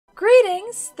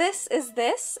Greetings, this is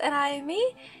This, and I am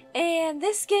me, and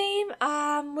this game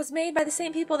was made by the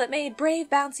same people that made Brave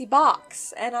Bouncy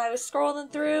Box, and I was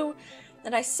scrolling through,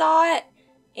 and I saw it,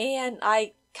 and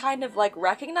I kind of like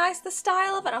recognized the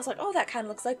style of it, and I was like, oh, that kind of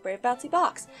looks like Brave Bouncy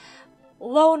Box.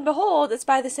 Lo and behold, it's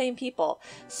by the same people.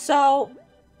 So,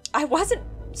 I wasn't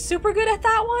super good at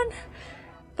that one,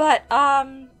 but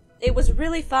it was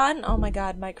really fun. Oh my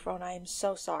god, microphone, I am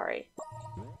so sorry.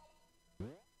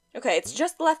 Okay, it's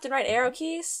just the left and right arrow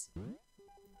keys.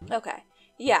 Okay,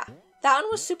 yeah, that one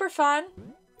was super fun,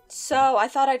 so I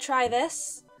thought I'd try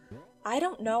this. I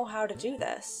don't know how to do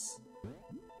this.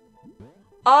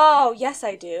 Oh, yes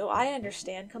I do. I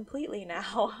understand completely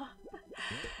now.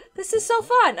 This is so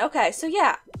fun. Okay, so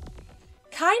yeah,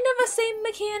 kind of a same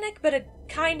mechanic, but a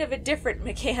kind of a different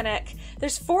mechanic.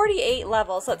 There's 48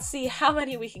 levels. Let's see how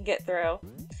many we can get through.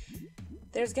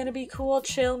 There's gonna be cool,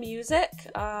 chill music.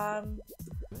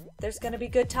 There's gonna be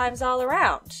good times all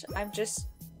around. I'm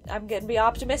gonna be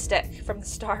optimistic from the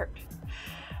start.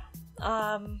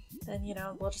 And you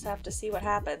know, we'll just have to see what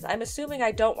happens. I'm assuming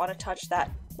I don't want to touch that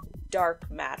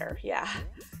dark matter. Yeah.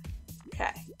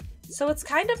 Okay. So it's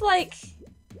kind of like,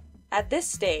 at this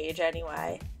stage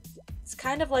anyway, it's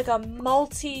kind of like a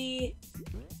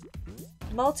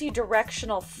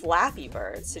multi-directional Flappy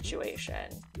Bird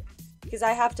situation. Because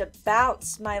I have to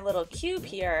bounce my little cube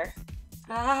here.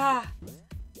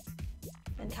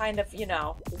 And kind of, you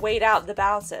know, wait out the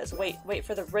bounces. Wait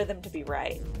for the rhythm to be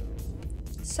right.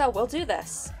 So we'll do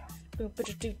this. Okay.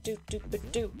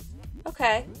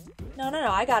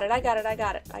 No, I got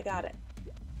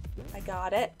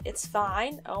it. It's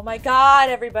fine. Oh my god,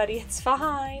 everybody, it's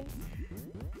fine.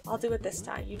 I'll do it this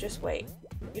time. You just wait.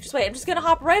 I'm just gonna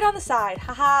hop right on the side.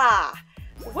 Haha.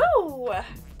 Woo!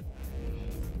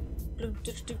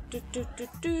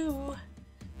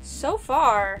 So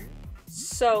far,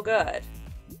 so good.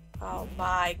 Oh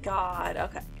my god.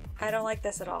 Okay. I don't like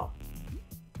this at all.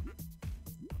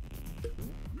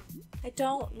 I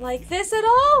don't like this at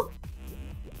all!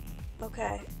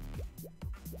 Okay.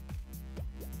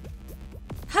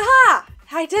 Haha!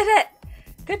 I did it!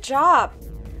 Good job.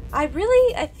 I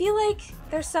feel like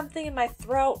there's something in my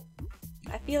throat.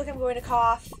 I feel like I'm going to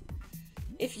cough.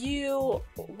 If you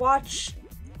watch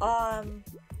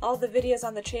all the videos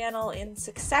on the channel in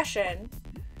succession,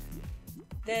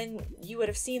 then you would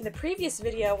have seen the previous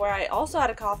video where I also had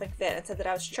a coughing fit and said that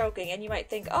I was choking, and you might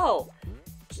think, oh,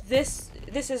 this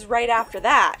is right after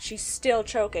that. She's still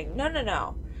choking. No.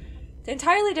 It's an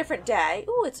entirely different day.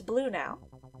 Ooh, it's blue now.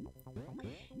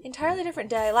 Entirely different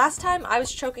day. Last time I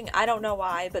was choking, I don't know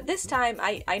why, but this time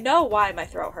I know why my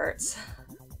throat hurts.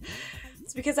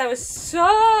 It's because I was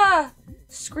so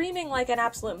screaming like an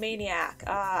absolute maniac.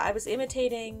 I was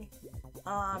imitating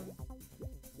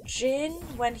Jin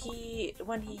when he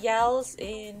yells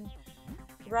in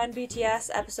Run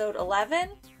BTS episode 11.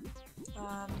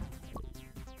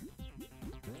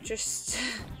 Just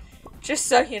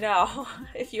so you know,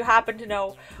 if you happen to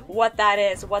know what that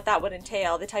is, what that would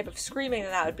entail, the type of screaming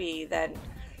that would be, then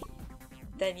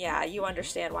yeah, you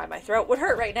understand why my throat would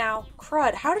hurt right now.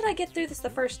 Crud, how did I get through this the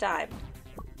first time?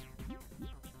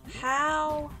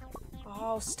 How?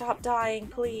 Oh, stop dying,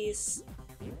 please.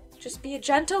 Just be a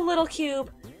gentle little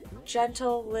cube.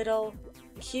 Gentle little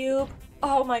cube.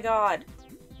 Oh my god.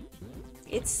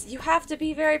 You have to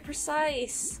be very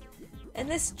precise. And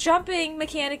this jumping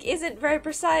mechanic isn't very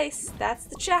precise. That's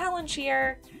the challenge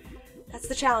here. That's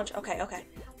the challenge. Okay.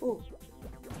 Ooh.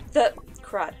 The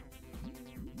crud.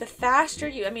 The faster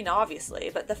you, I mean obviously,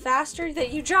 but the faster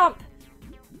that you jump,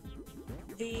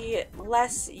 the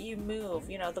less you move.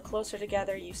 You know, the closer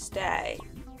together you stay.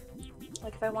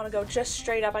 Like if I want to go just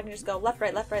straight up, I can just go left,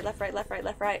 right, left, right, left, right, left, right,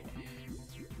 left, right.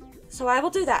 So I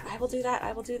will do that. We'll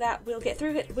get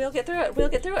through it.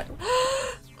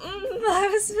 I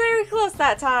was very close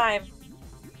that time.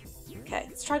 Okay,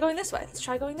 let's try going this way.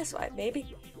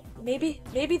 Maybe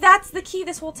that's the key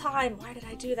this whole time. Why did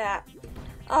I do that?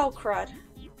 Oh, crud.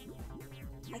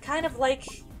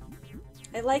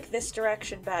 I like this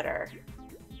direction better.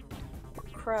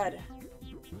 Crud.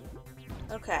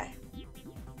 Okay.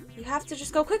 You have to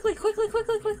just go quickly.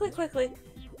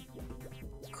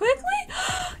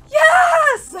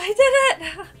 Yes! I did it!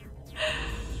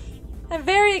 I'm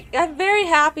very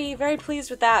happy, very pleased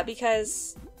with that,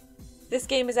 because this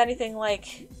game is anything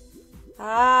like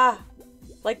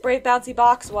Brave Bouncy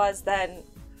Box was, then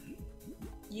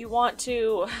you want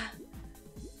to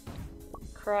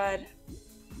crud.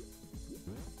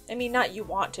 I mean, not you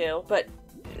want to, but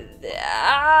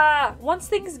once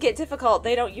things get difficult,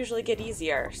 they don't usually get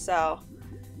easier, so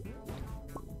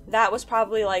that was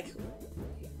probably like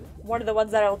one of the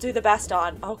ones that I'll do the best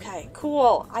on. Okay,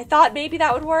 cool. I thought maybe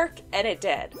that would work, and it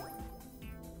did.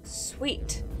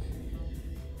 Sweet.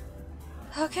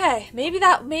 Okay,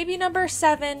 maybe number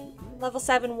 7, level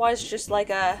 7 was just like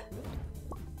a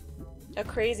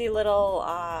crazy little,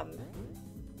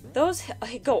 those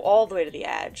go all the way to the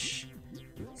edge.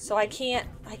 So I can't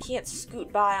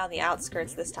scoot by on the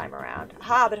outskirts this time around.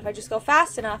 Aha, but if I just go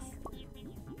fast enough,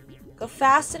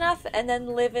 and then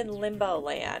live in limbo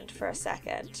land for a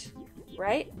second.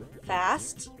 Right?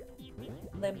 Fast.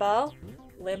 Limbo.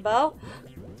 Limbo.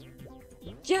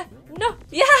 Yeah, no,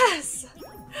 yes!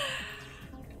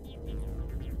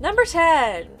 Number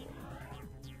 10.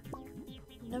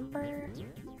 Number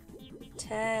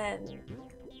 10.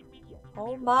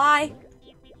 Oh my.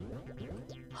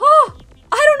 Oh!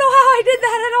 I don't know how I did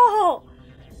that at all!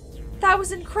 That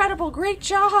was incredible. Great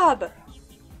job!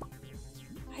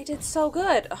 I did so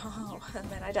good. Oh, and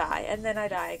then I die. And then I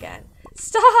die again.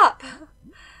 Stop!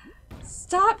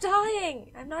 Stop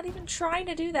dying! I'm not even trying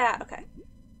to do that. Okay.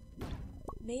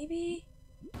 Maybe...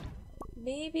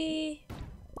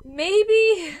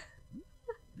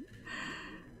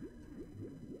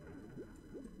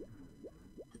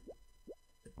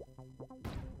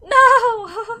 No!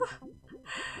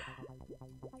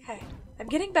 Okay, I'm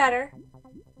getting better.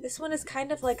 This one is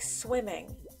kind of like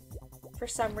swimming for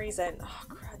some reason. Oh,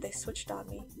 crud, they switched on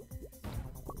me.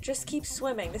 Just keep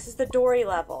swimming. This is the Dory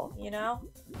level, you know?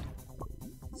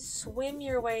 Swim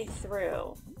your way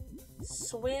through.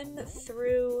 Swim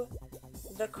through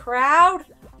the crowd.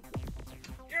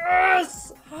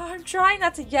 Yes! Oh, I'm trying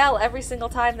not to yell every single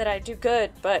time that I do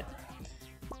good, but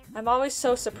I'm always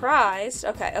so surprised.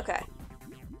 Okay, okay.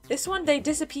 This one, they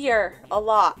disappear a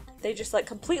lot. They just like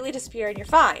completely disappear and you're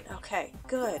fine. Okay,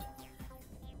 good.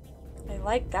 I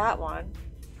like that one.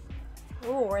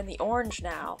 Ooh, we're in the orange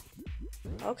now.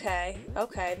 Okay,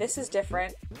 okay, this is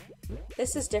different.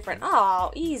 This is different.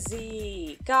 Oh,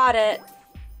 easy. Got it.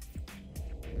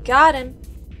 Got him.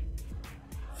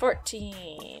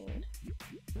 14.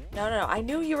 No, no, no. I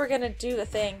knew you were gonna do the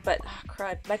thing, but oh,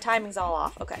 crud. My timing's all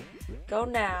off. Okay. Go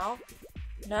now.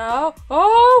 No.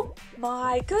 Oh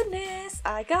my goodness.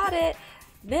 I got it.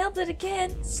 Nailed it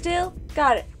again. Still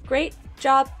got it. Great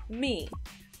job, me.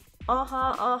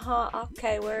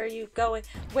 Okay, where are you going?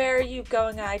 Where are you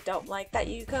going? I don't like that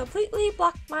you completely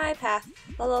blocked my path.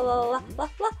 La la la la la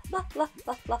la la la la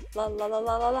la la la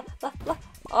la la la la la.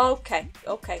 Okay,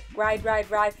 okay. Ride, ride,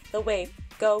 ride the wave.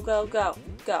 Go, go, go,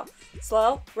 go.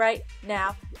 Slow, right,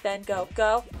 now, then go,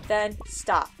 go, then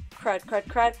stop. Crud, crud,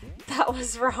 crud. That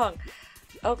was wrong.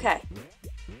 Okay.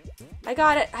 I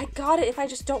got it. I got it if I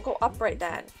just don't go up right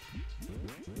then.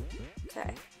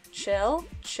 Okay. Chill,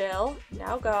 chill.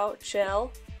 Now go.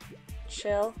 Chill.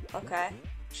 Chill. Okay.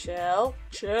 Chill.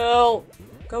 Chill.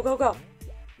 Go, go, go.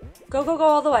 Go, go, go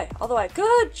all the way. All the way.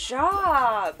 Good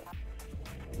job.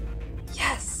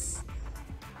 Yes.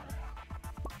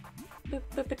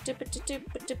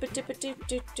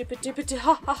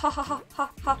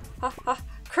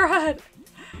 Crud.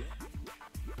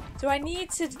 Do I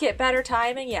need to get better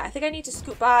timing? Yeah, I think I need to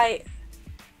scoot by.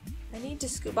 I need to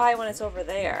scoot by when it's over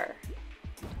there.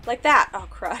 Like that. Oh,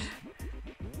 crud.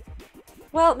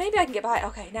 Well, maybe I can get by.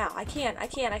 Okay, now. I can.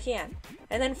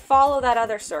 And then follow that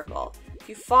other circle. If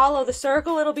you follow the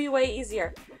circle, it'll be way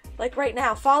easier. Like right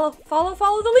now. Follow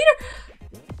the leader.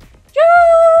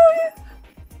 Yay!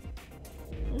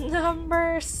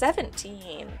 Number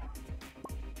 17.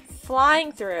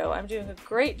 Flying through. I'm doing a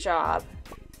great job.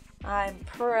 I'm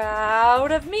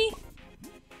proud of me.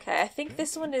 Okay, I think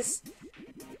this one is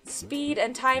speed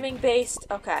and timing based.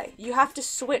 Okay, you have to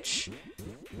switch.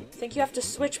 I think you have to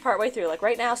switch partway through. Like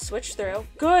right now, switch through.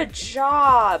 Good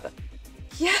job.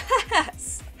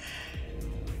 Yes.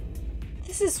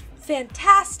 This is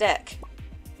fantastic.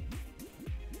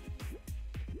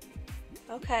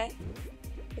 Okay.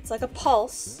 It's like a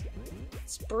pulse.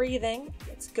 It's breathing.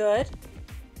 It's good.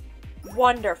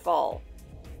 Wonderful.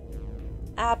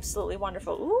 Absolutely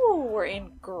wonderful. Ooh, we're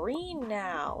in green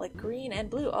now. Like green and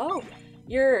blue. Oh,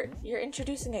 you're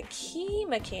introducing a key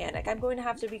mechanic. I'm going to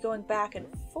have to be going back and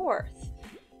forth.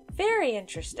 Very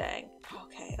interesting.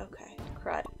 Okay, okay.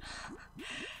 Crud.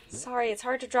 Sorry, it's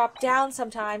hard to drop down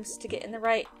sometimes to get in the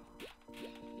right...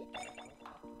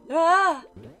 Ah!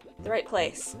 The right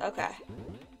place. Okay.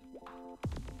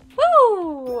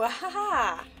 Woo!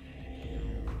 Haha!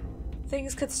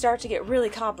 Things could start to get really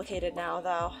complicated now,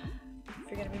 though. If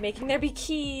you're gonna be making there be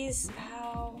keys.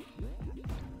 Ow.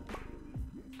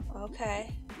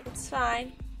 Okay. It's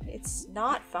fine. It's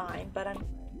not fine, but I'm,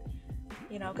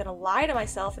 you know, gonna lie to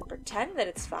myself and pretend that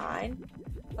it's fine.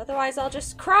 Otherwise, I'll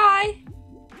just cry.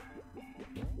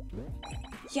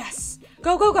 Yes!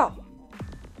 Go, go, go!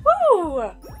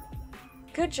 Woo!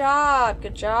 Good job,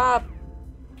 good job.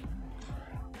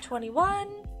 21.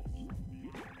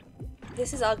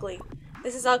 This is ugly.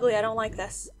 This is ugly, I don't like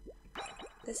this.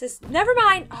 This is, never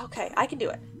mind! Okay, I can do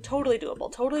it. Totally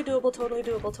doable, totally doable, totally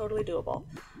doable, totally doable.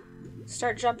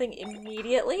 Start jumping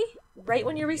immediately, right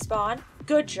when you respawn.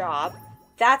 Good job.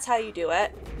 That's how you do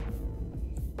it.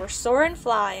 We're soaring,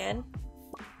 flying.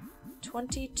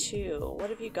 22. What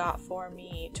have you got for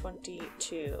me?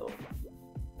 22.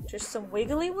 Just some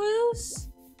wiggly woos?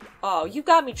 Oh, you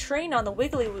got me trained on the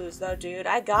wiggly woos though, dude.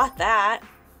 I got that.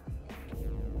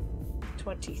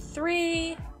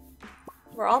 23.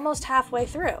 We're almost halfway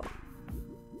through.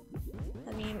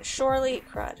 I mean, surely,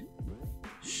 crud.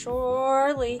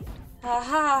 Surely.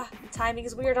 Haha. Timing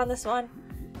is weird on this one.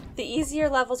 The easier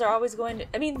levels are always going to,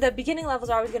 I mean, the beginning levels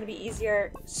are always going to be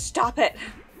easier. Stop it.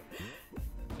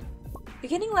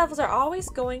 Beginning levels are always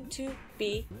going to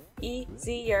be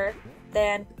easier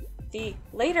than the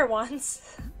later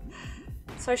ones.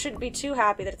 So I shouldn't be too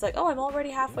happy that it's like, oh, I'm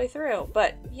already halfway through.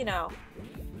 But, you know,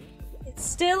 it's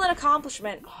still an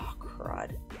accomplishment. Oh,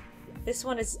 crud. This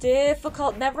one is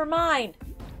difficult. Never mind.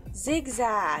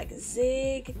 Zigzag.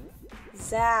 Zigzag.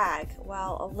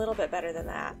 Well, a little bit better than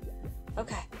that.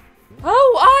 Okay.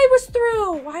 Oh, I was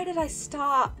through! Why did I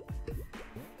stop?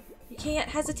 You can't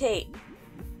hesitate.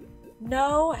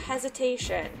 No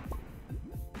hesitation.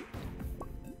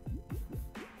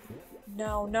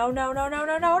 No, no, no, no, no,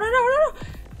 no, no, no, no, no,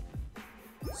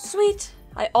 no! Sweet!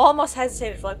 I almost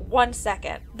hesitated for like 1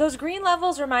 second. Those green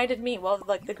levels reminded me, well,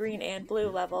 like the green and blue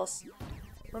levels,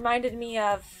 reminded me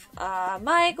of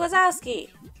Mike Wazowski.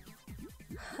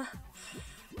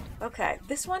 Okay,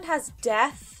 this one has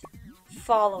death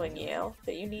following you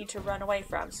that you need to run away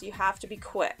from, so you have to be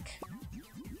quick.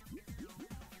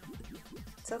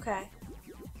 It's okay.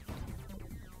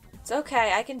 It's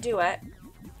okay, I can do it.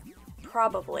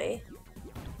 Probably.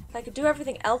 If I could do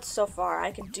everything else so far,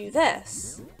 I can do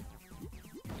this.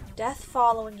 Death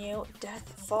following you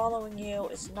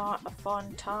is not a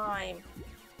fun time.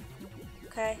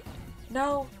 Okay?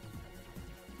 No.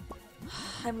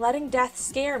 I'm letting death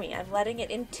scare me. I'm letting it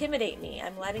intimidate me.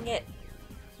 I'm letting it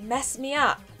mess me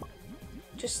up.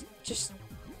 Just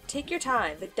take your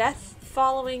time. The death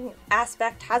following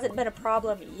aspect hasn't been a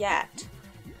problem yet.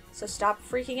 So stop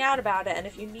freaking out about it. And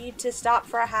if you need to stop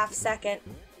for a half second,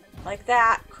 like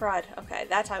that, crud. Okay,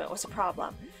 that time it was a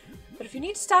problem. But if you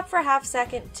need to stop for a half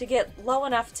second to get low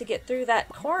enough to get through that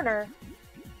corner,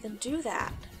 then do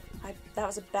that. That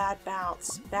was a bad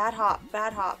bounce. Bad hop,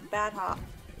 bad hop, bad hop.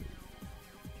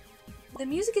 The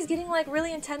music is getting like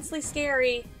really intensely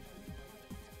scary.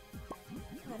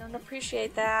 I don't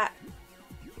appreciate that.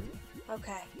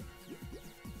 Okay.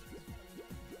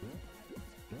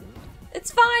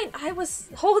 It's fine! I was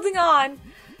holding on.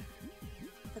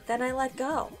 But then I let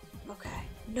go. Okay.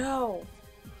 No.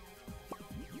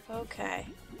 Okay.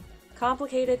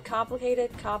 Complicated,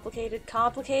 complicated, complicated,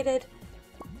 complicated.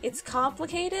 It's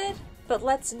complicated, but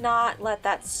let's not let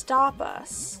that stop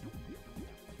us.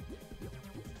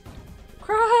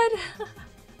 Crud!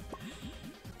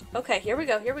 Okay, here we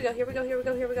go, here we go, here we go, here we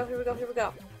go, here we go, here we go, here we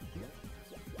go.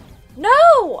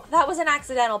 No! That was an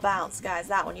accidental bounce, guys.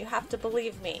 That one, you have to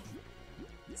believe me.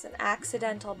 It's an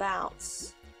accidental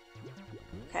bounce.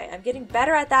 Okay, I'm getting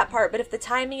better at that part, but if the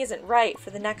timing isn't right for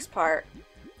the next part,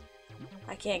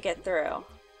 I can't get through.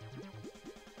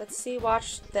 Let's see,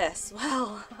 watch this.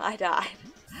 Well, I died.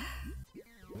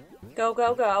 Go,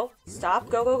 go, go. Stop.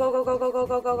 Go, go, go, go, go, go, go,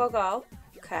 go, go, go, go.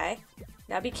 Okay.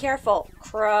 Now be careful.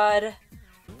 Crud.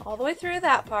 All the way through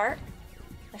that part.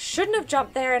 I shouldn't have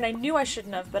jumped there, and I knew I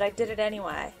shouldn't have, but I did it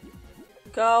anyway.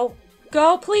 Go.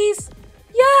 Go, please.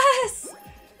 Yes!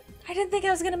 I didn't think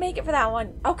I was going to make it for that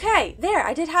one. Okay, there.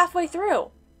 I did halfway through.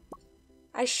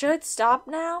 I should stop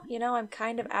now. You know, I'm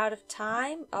kind of out of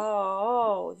time.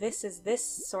 Oh, this is this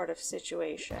sort of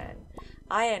situation.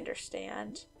 I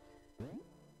understand.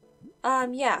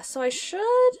 Yeah, so I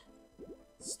should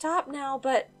stop now,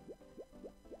 but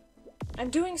I'm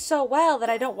doing so well that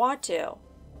I don't want to.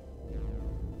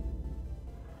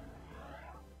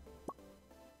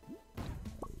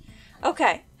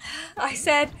 Okay, I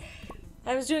said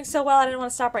I was doing so well I didn't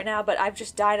want to stop right now, but I've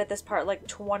just died at this part like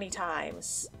 20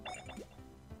 times.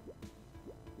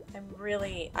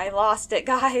 I lost it,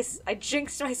 guys. I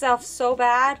jinxed myself so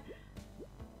bad.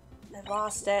 I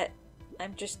lost it.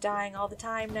 I'm just dying all the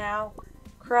time now.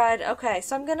 Crud. Okay,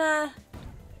 so I'm gonna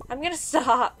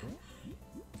stop.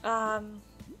 I'll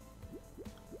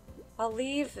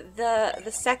leave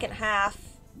the second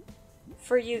half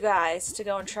for you guys to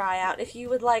go and try out. If you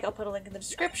would like, I'll put a link in the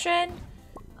description.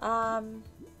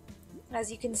 As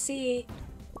you can see,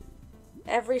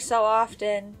 every so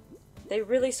often. They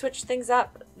really switch things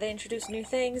up. They introduce new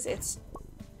things. It's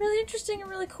really interesting and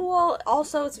really cool.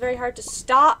 Also, it's very hard to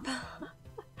stop.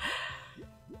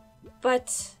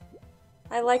 But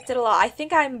I liked it a lot. I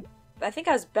think I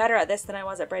was better at this than I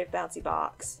was at Brave Bouncy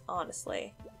Box,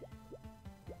 honestly.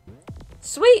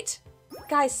 Sweet!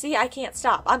 Guys, see, I can't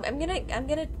stop. I'm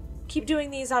gonna keep doing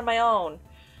these on my own.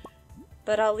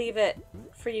 But I'll leave it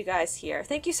for you guys here.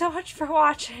 Thank you so much for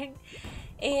watching.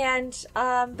 And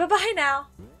bye-bye now.